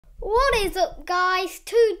What is up, guys?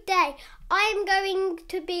 Today I'm going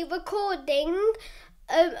to be recording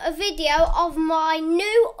a video of my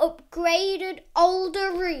new upgraded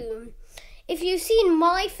older room. If you've seen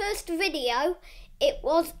my first video, it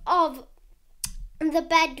was of the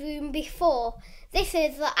bedroom before. This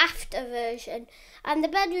is the after version, and the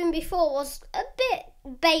bedroom before was a bit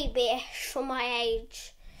babyish for my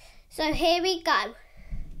age. So here we go.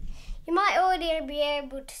 You might already be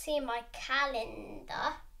able to see my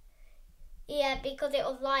calendar. Yeah, because it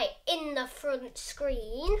was like in the front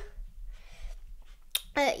screen.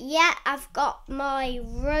 Yeah, I've got my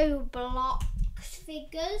Roblox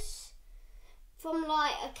figures from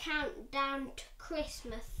like a countdown to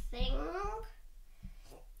Christmas thing.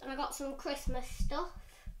 And I got some Christmas stuff.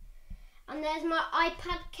 And there's my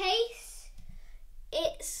iPad case.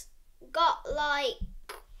 It's got like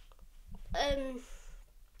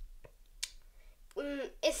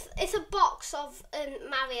it's a box of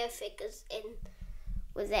Mario figures in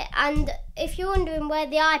with it. And if you're wondering where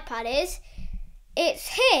the iPad is, it's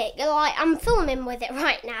here. Like, I'm filming with it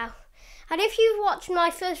right now. And if you've watched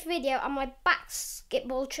my first video on my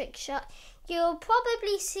basketball trick shot, you'll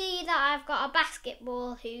probably see that I've got a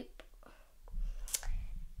basketball hoop.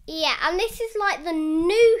 Yeah, and this is like the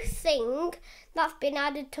new thing that's been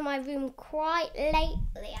added to my room quite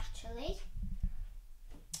lately, actually.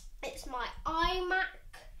 It's my iMac,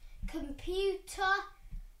 computer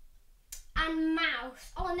and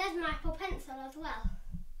mouse. Oh, and there's my Apple Pencil as well.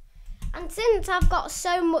 And since I've got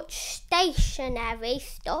so much stationery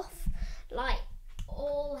stuff, like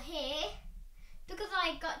all here, because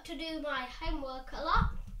I got to do my homework a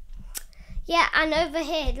lot. Yeah, and over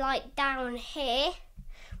here, like down here,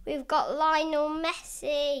 we've got Lionel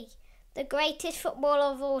Messi, the greatest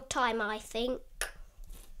footballer of all time, I think.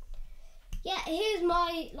 Yeah, here's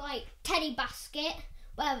my like teddy basket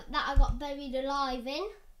that I got buried alive in.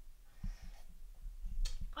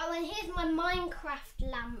 Oh, and here's my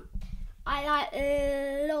Minecraft lamp.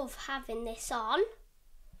 I love having this on.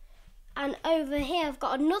 And over here I've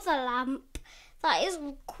got another lamp that is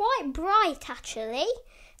quite bright actually.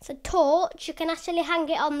 It's a torch, you can actually hang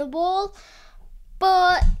it on the wall.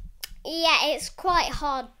 But yeah, it's quite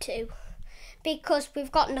hard to, because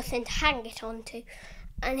we've got nothing to hang it onto.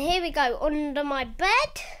 And here we go, under my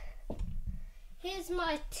bed. Here's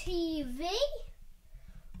my TV,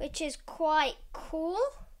 which is quite cool.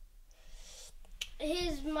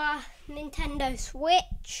 Here's my Nintendo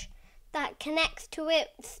Switch that connects to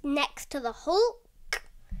it next to the Hulk.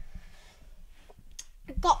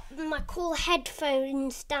 I've got my cool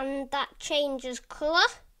headphone stand that changes colour.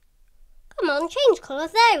 Come on, change colour,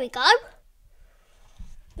 there we go.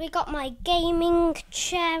 We got my gaming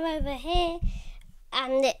chair over here.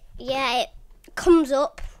 And it comes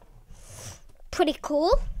up pretty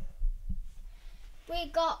cool. We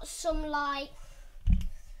got some like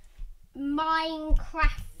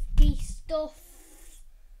Minecrafty stuff.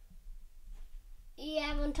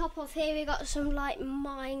 Yeah, on top of here we got some like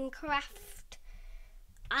Minecraft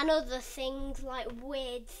and other things, like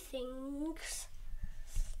weird things.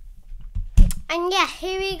 And yeah,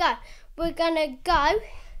 here we go. We're gonna go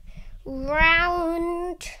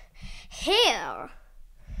round here.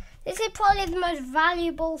 This is probably the most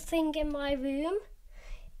valuable thing in my room.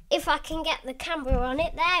 If I can get the camera on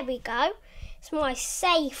it, there we go. It's my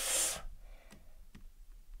safe.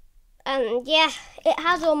 And yeah, it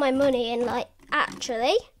has all my money in, like,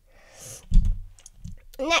 actually.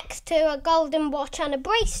 Next to a golden watch and a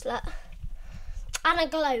bracelet. And a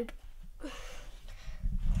globe.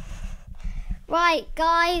 Right,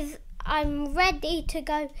 guys, I'm ready to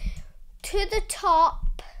go to the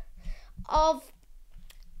top of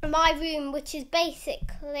my room, which is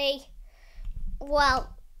basically,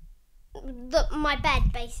 well, my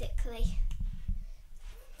bed, basically.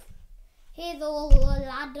 Here's all the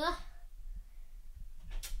ladder.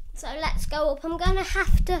 So let's go up. I'm going to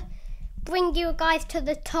have to bring you guys to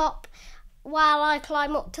the top while I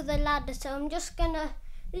climb up to the ladder. So I'm just going to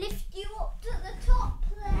lift you up to the top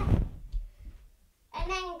there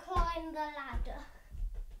and then climb the ladder.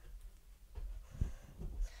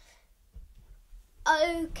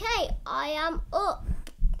 Okay, I am up.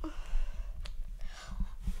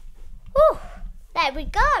 Whew, there we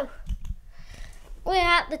go. We're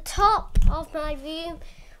at the top of my room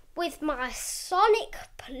with my Sonic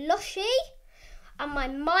plushie and my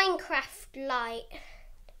Minecraft light.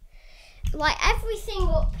 Like, everything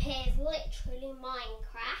up here is literally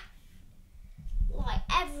Minecraft. Like,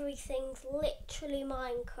 everything's literally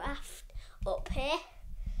Minecraft up here.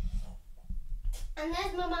 And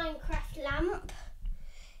there's my Minecraft lamp.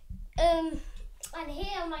 And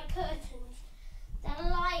here are my curtains. They're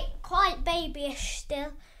like quite babyish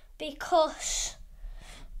still, because,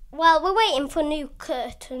 well, we're waiting for new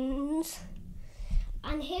curtains.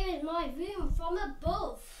 And here is my room from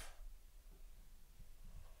above.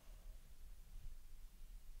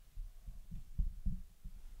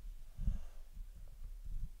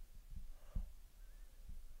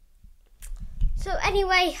 So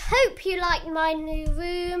anyway, hope you liked my new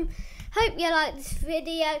room. Hope you liked this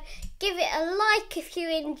video. Give it a like if you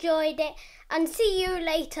enjoyed it. And see you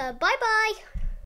later. Bye bye.